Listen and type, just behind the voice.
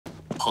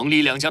彭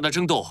李两家的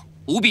争斗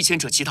不必牵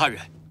扯其他人，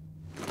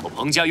我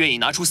彭家愿意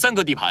拿出3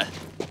个地盘，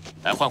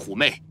来换虎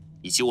妹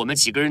以及我们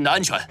几个人的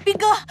安全。兵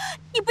哥，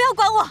你不要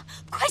管我，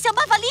快想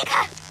办法离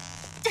开！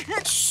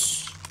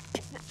嘘，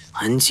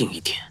安静一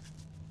点，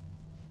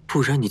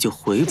不然你就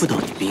回不到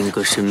你兵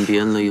哥身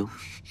边了哟。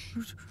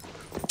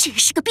这个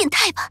是个变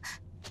态吧？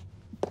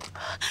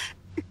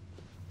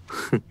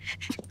哼，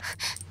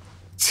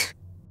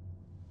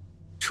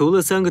除了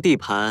3个地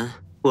盘，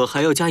我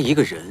还要加1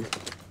个人。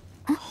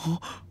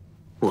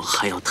我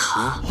还要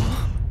他。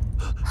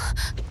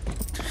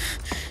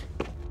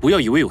不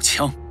要以为有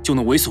枪就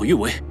能为所欲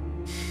为。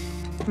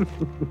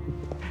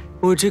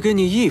我只给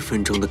你1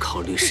分钟的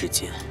考虑时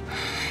间。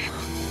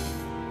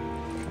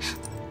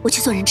我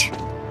去做人质，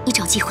你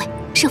找机会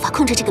设法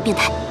控制这个变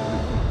态。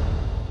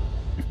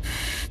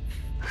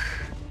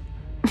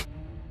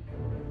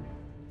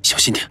小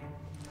心点。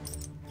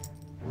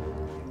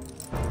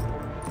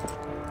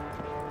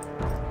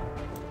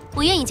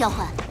我愿意交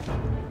换，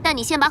但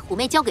你先把虎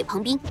妹交给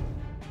彭斌。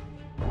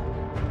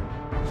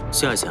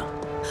夏夏，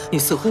你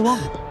似乎忘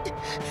了，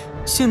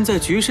现在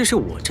局势是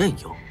我占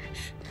优。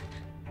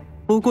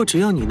不过只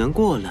要你能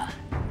过来，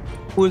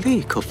我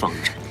立刻放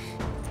人。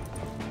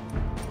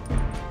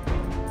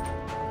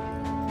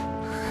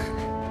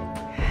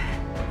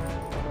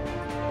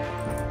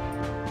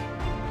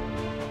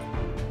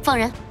放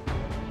人。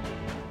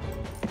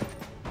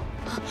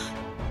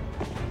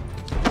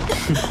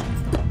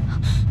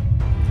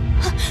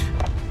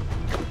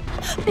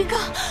兵哥，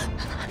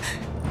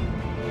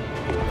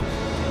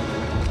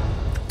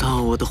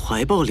到我的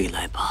怀抱里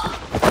来吧。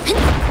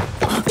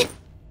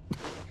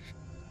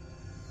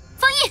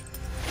方逸，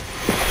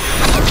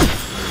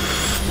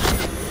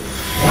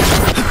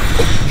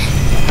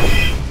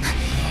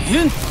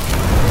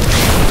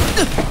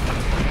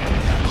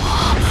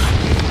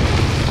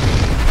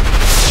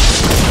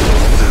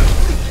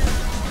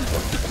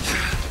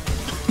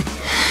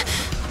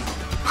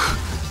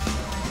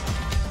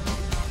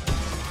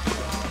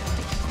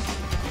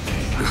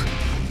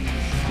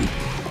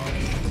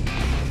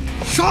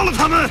杀了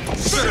他们！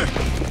是。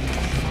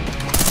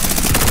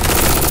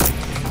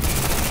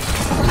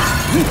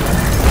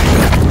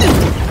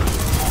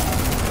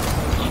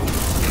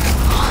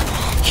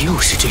又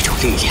是这种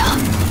力量。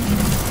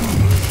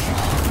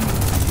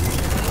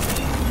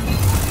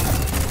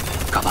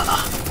嘎巴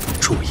拉，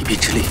助我一臂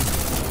之力，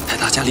带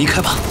大家离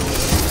开吧。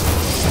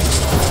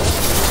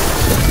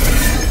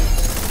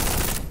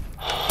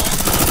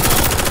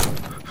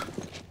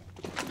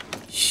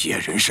血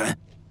人山，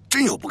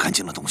真有不干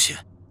净的东西。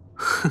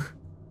哼，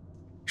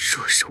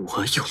若是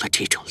我有了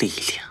这种力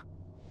量，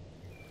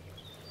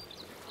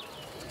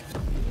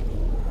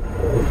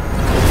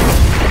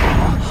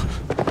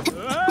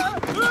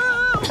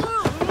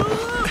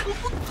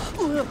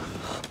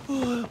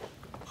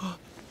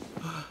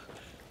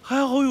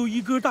还好有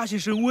一哥大显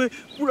神威，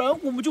不然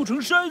我们就成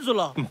筛子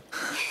了。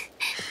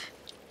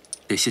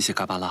得谢谢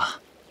嘎巴拉，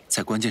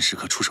在关键时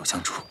刻出手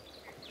相助。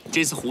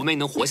这次虎妹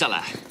能活下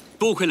来，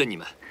多亏了你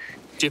们，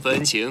这份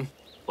恩情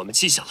我们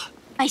记下了。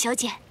麦小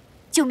姐，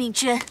救命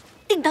之恩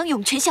定当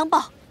涌泉相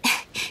报。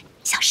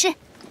小事。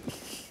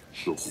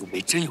若虎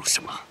妹真有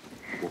什么，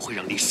我会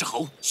让李世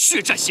豪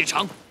血债血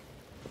偿。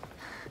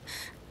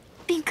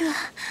兵哥，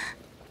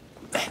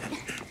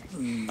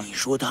你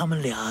说他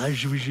们俩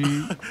是不是？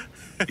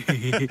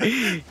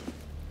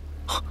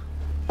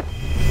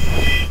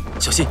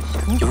小心，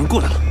有人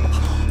过来了。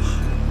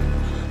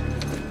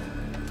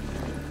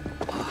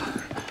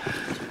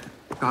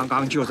刚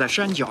刚就在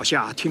山脚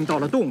下听到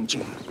了动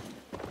静，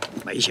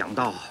没想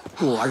到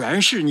果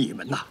然是你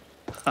们呐！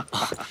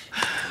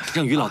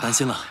让于老担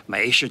心了。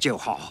没事就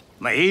好，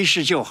没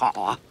事就好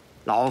啊！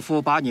老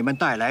夫把你们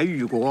带来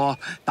玉国，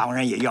当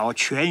然也要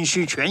全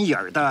虚全影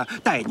的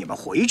带你们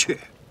回去。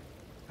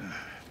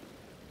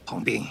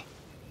彭斌，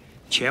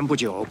前不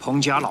久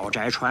彭家老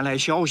宅传来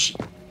消息，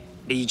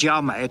李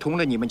家买通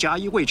了你们家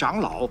一位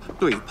长老，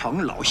对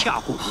彭老下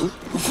蛊。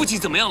我父亲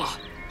怎么样了？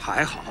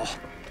还好，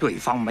对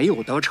方没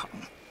有得逞。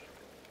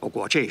不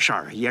过这事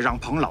儿也让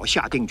彭老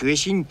下定决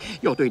心，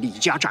要对李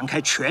家展开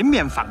全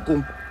面反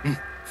攻。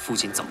父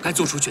亲早该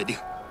做出决定。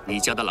李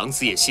家的狼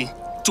子野心，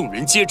众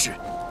人皆知，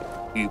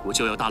玉国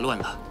就要大乱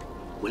了。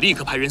我立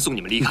刻派人送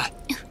你们离开。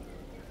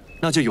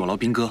那就有劳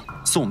兵哥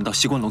送我们到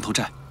西关龙头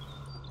寨。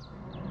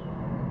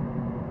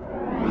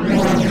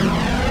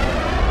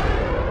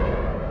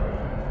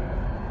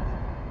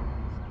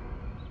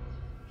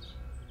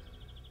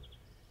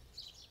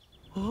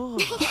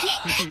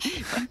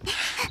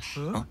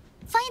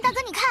方逸大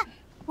哥，你看，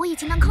我已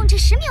经能控制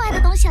10米外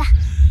的东西了。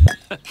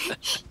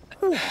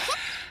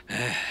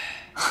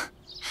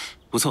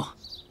不错，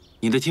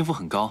你的天赋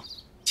很高，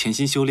潜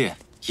心修炼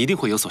一定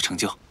会有所成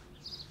就。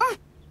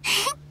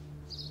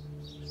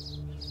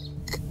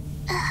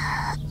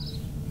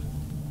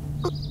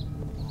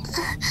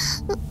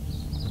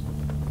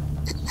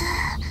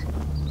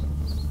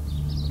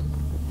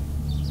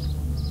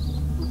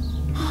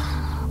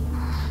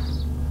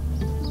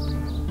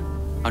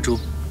阿朱，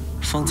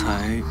方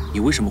才你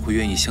为什么会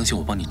愿意相信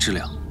我帮你治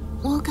疗？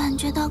我感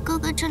觉到哥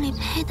哥这里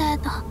佩戴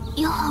的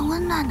有很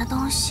温暖的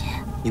东西。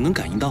你能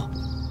感应到？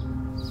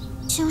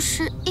就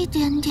是一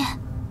点点，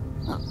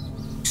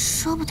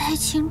说不太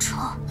清楚。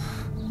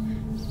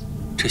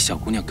这小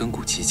姑娘根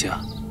骨极佳，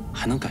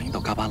还能感应到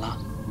嘎巴拉，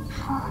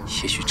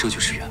也许这就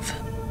是缘分。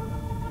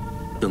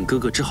等哥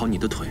哥治好你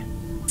的腿，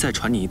再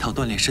传你一套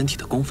锻炼身体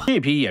的功法。这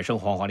批野生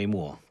黄花梨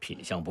木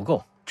品相不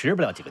够，值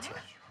不了几个钱。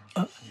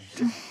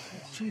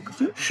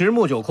实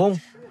木九空，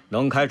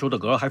能开出的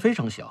格还非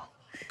常小，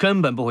根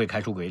本不会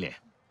开出鬼脸。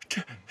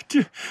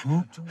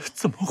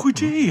怎么会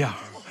这样？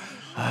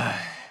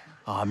唉，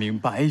阿明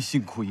白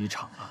辛苦一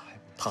场啊！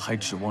他还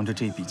指望着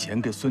这笔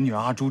钱给孙女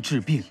阿朱治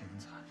病。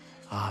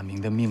阿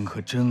明的命可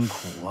真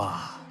苦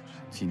啊！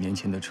几年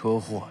前的车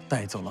祸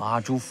带走了阿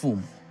朱父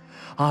母，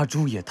阿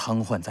朱也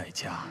瘫痪在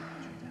家。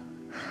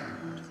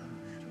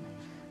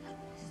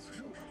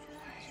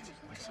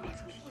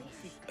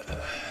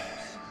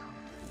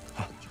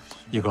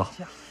一哥，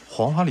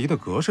黄花梨的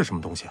格是什么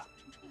东西啊？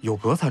有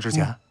格才值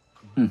钱。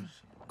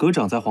格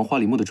长在黄花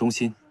梨木的中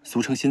心，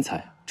俗称心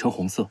彩，呈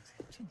红色，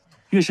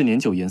越是年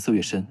久颜色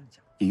越深，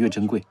也越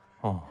珍贵。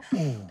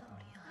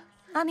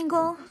阿明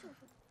公，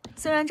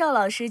虽然赵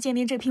老师鉴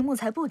定这批木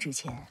材不值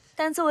钱，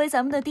但作为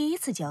咱们的第一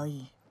次交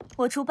易，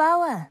我出8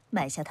万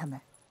买下它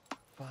们。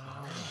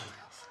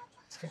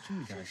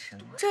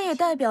这也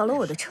代表了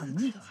我的诚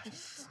意。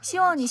希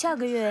望你下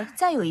个月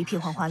再有一批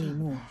黄花梨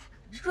木，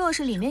若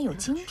是里面有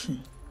精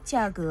品，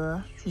价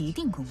格一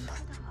定公道。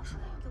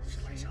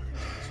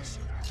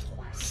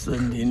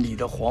森林里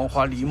的黄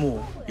花梨木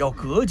要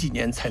隔几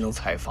年才能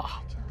采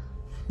伐，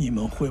你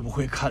们会不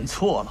会看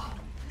错了？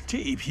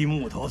这批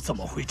木头怎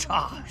么会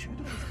差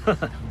呀？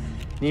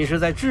你是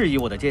在质疑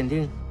我的鉴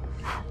定？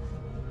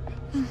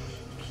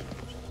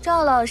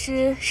赵老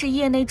师是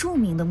业内著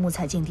名的木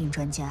材鉴定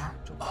专家，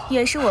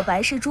也是我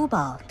白氏珠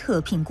宝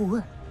特聘顾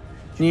问。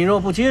你若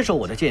不接受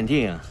我的鉴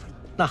定，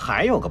那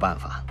还有个办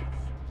法，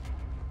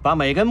把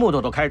每根木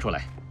头都开出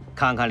来，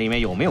看看里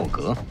面有没有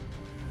格。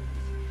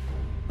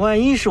万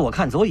一是我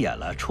看走眼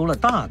了，出了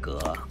大格，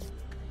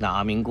那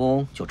阿明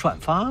公就赚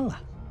发了。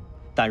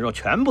但若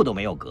全部都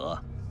没有格，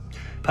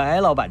白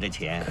老板这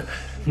钱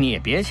你也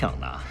别想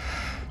拿。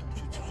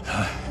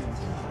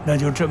那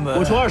就这么，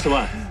我出20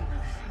万，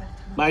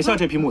买下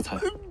这批木材。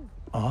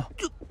啊！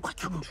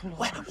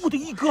喂，我的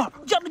一哥，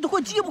家里都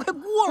快揭不开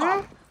锅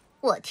了。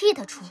我替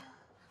他出。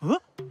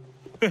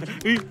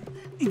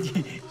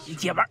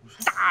姐们儿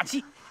大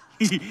气。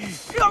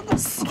让个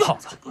死胖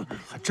子，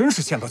还真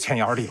是陷到钱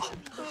眼里了。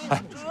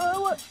哎，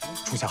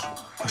初夏，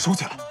快收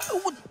起来！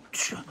我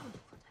去。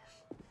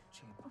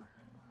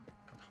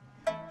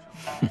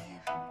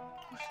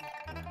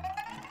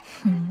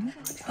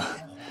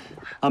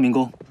阿明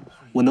公，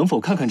我能否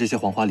看看这些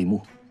黄花梨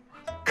木？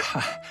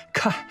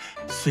看，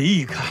随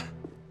意看。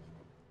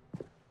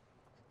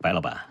白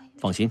老板，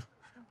放心，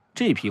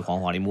这批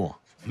黄花梨木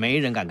没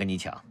人敢跟你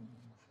抢。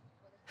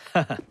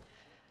哈哈，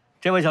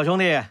这位小兄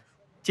弟。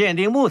鉴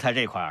定木材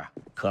这块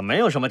可没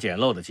有什么捡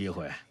漏的机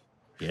会，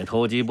别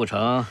偷鸡不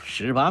成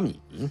蚀把米。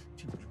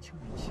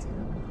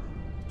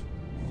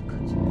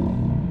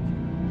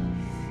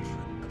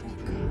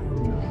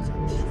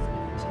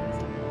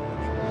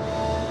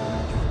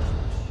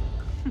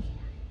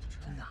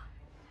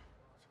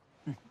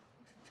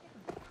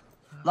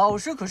老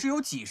师可是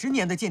有几10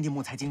年的鉴定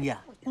木材经验，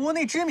国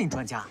内知名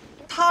专家。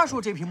他说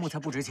这批木材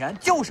不值钱，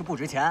就是不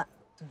值钱。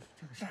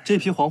这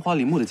批黄花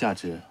梨木的价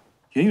值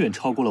远远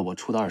超过了我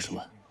出的20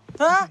万。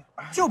啊！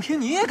就凭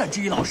你也敢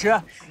质疑老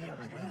师？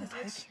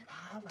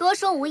多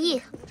说无益。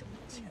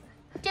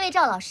这位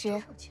赵老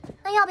师，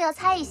那要不要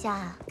猜一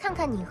下，看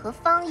看你和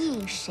方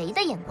逸谁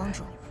的眼光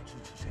准？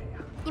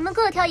你们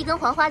各挑一根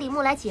黄花梨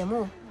木来解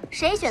木，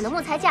谁选的木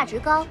材价值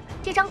高，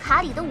这张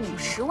卡里的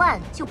50万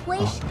就归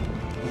谁。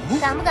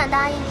敢不敢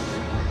答应？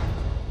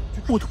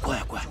我的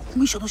乖乖，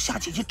没想到夏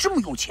姐姐这么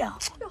有钱啊！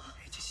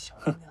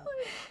哼，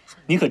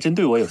你可真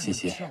对我有信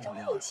心。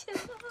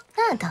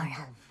那当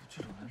然。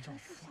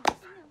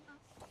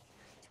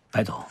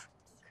白总，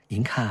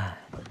您看，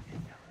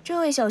这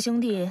位小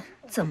兄弟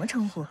怎么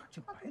称呼？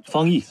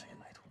方逸。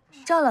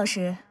赵老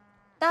师，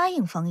答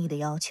应方逸的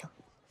要求。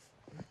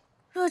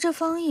若这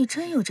方逸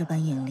真有这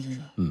般眼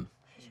力，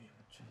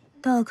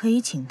倒可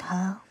以请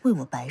他为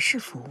我白氏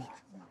服务。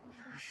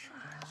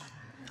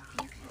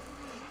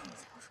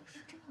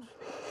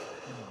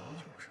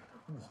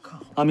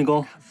阿明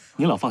公，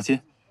您老放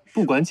心，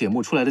不管解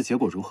木出来的结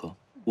果如何，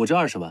我这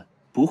20万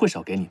不会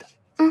少给你的。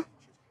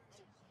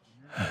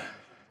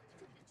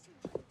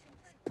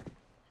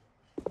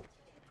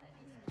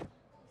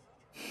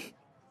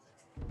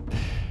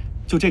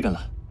就这根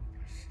了。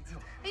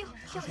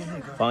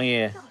方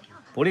逸，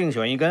不另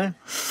选一根？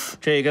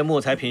这根木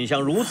材品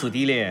相如此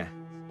低劣，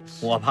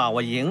我怕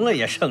我赢了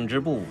也胜之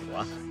不武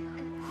啊！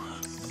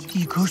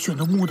一哥选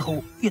的木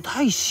头也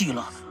太细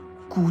了，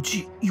估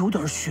计有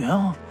点悬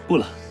啊。不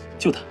了，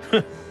就他。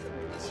哼，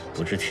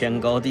不知天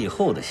高地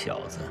厚的小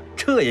子，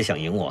这也想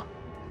赢我？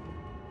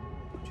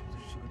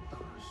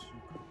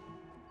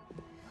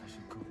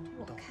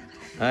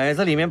矮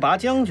子里面拔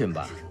将军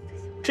吧。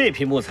这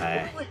批木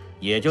材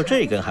也就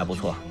这根还不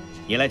错，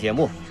你来解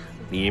木，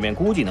里面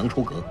估计能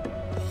出格。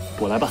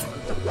我来吧，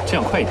这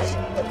样快一点。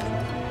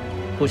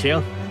不行，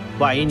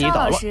万一你倒了。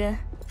赵老师，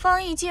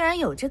方逸既然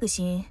有这个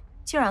心，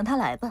就让他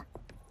来吧。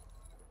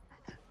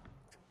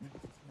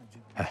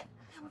哎，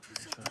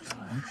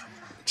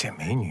这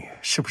美女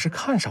是不是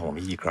看上我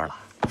们一哥了？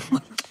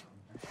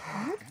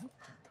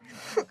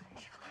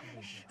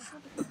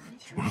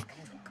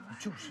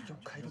就是要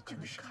开的可以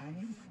开。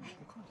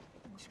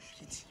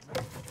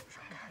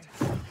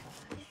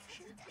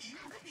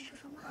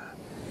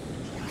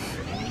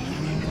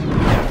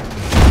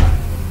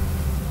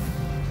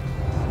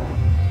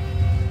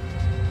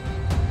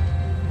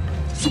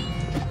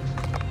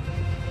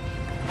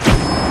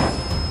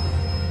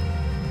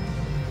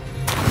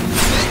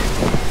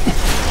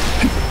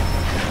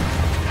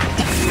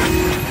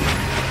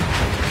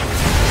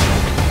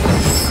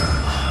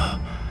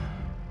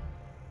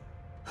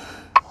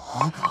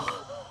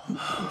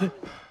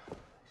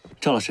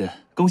赵老师，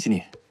恭喜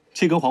你，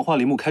这根黄花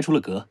梨木开出了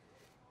格。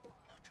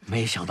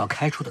没想到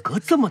开出的格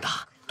这么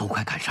大，都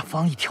快赶上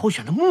方逸挑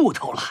选的木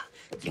头了，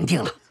赢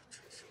定了。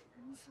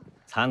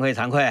惭愧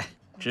惭愧，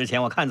之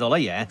前我看走了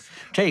眼，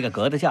这个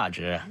格的价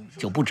值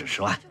就不止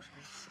10万。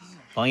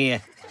方逸，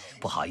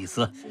不好意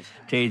思，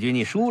这一局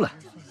你输了。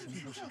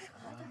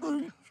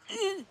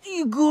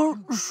一哥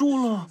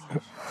输了。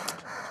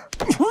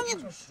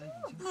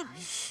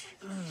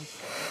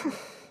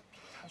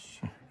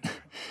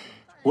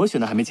我选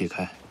的还没解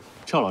开，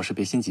赵老师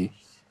别心急。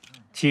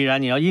既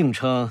然你要硬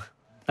撑，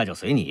那就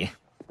随你。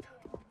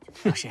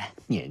老师，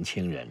年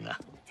轻人呢？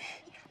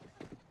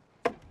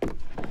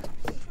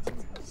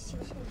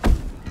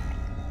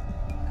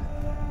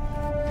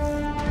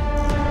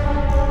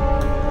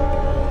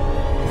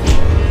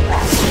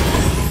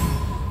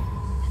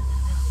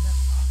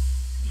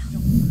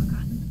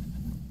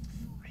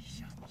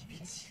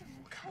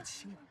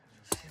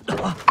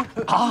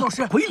老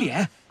师，鬼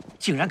脸，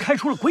竟然开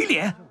出了鬼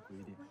脸！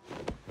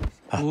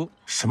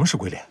什么是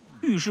鬼脸？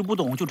遇事不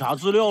懂就查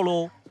资料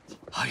喽。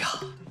哎呀，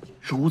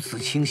如此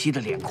清晰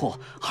的脸廓，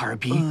耳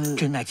鼻，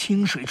真乃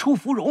清水出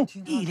芙蓉，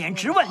一脸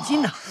值万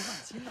金呐！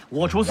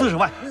我出40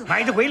万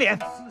买这鬼脸，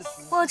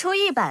我出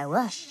100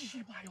万。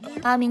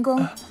阿明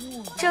公，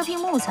这批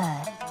木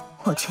材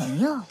我全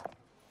要了。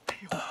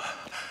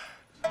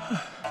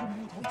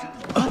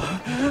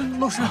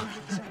老师，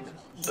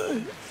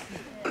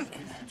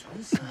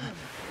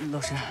老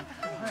师，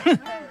哼，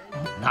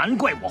难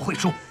怪我会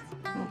输，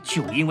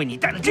就因为你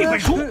带了这本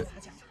书。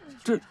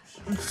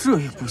这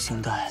也不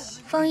行带。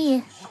方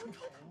逸，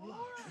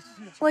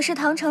我是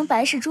唐城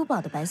白氏珠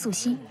宝的白素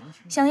心，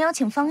想邀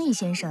请方逸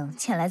先生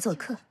前来做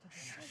客。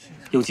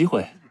有机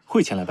会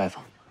会前来拜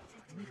访。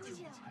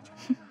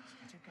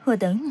我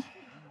等你。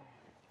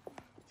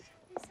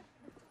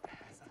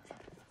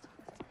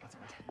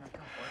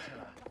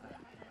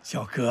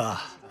小哥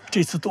啊，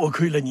这次多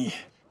亏了你，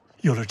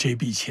有了这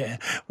笔钱，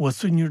我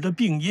孙女儿的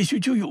病也许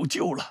就有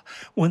救了。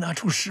我拿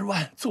出10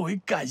万作为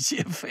感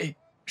谢费。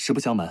实不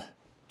相瞒，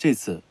这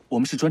次我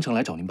们是专程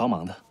来找您帮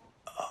忙的。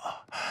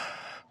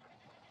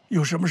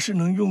有什么事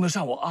能用得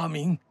上我阿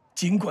明，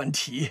尽管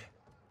提。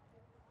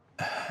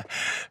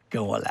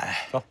跟我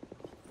来。走。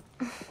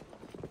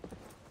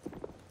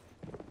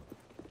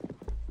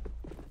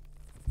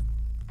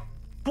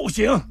不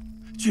行，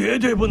绝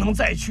对不能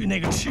再去那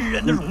个吃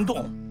人的溶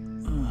洞。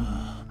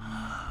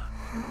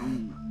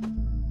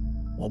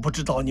我不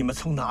知道你们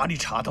从哪里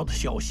查到的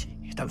消息，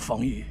但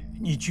方逸，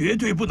你绝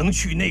对不能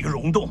去那个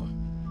溶洞。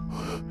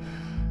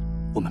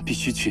我们必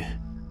须去，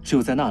只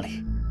有在那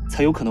里，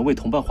才有可能为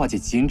同伴化解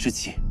极阴之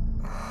气。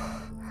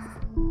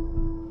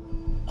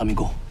阿明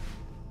公，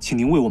请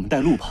您为我们带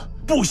路吧。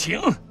不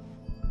行。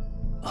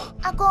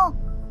阿公，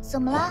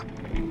怎么了？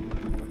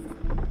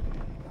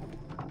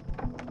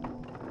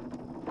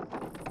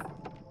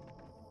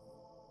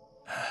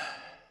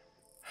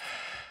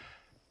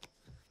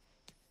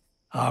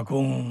阿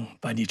公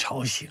把你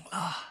吵醒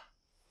了。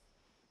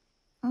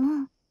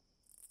嗯。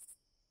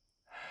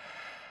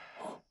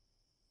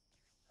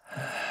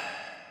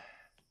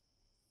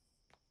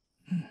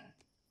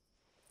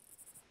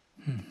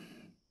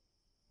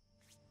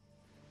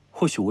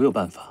或许我有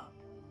办法，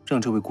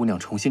让这位姑娘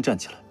重新站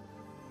起来。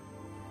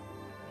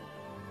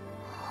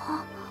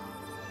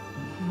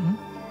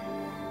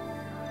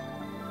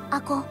阿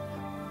公，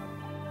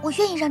我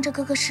愿意让这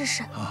哥哥试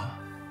试。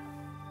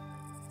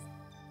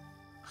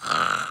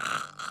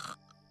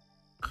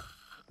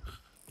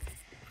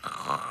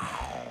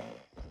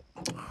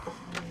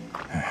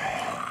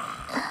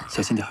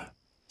小心点儿，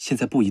现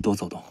在不宜多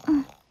走动。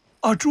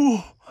阿朱，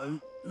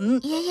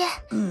爷爷，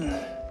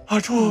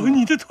阿朱，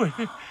你的腿。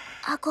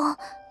阿公，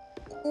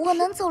我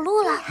能走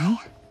路了。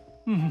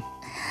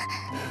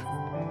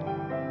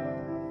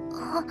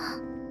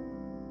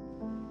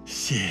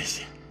谢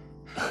谢，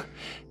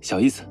小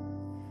意思。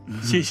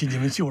谢谢你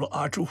们救了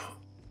阿朱，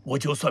我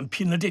就算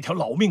拼了这条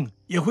老命，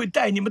也会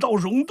带你们到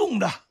溶洞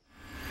的。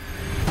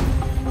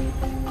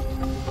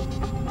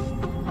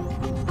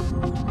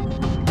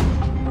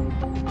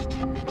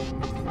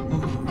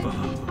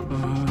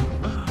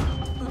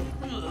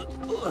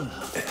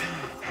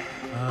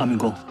阿明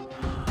公，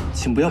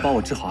请不要把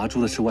我治好阿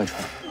朱的事外传。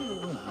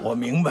我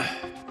明白，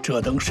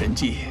这等神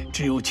迹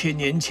只有1000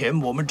年前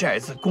我们寨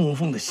子供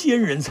奉的仙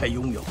人才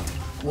拥有，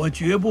我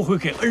绝不会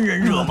给恩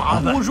人惹麻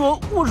烦。我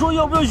说，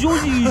要不要休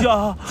息一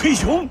下？黑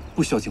熊，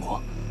不需要惊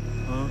慌。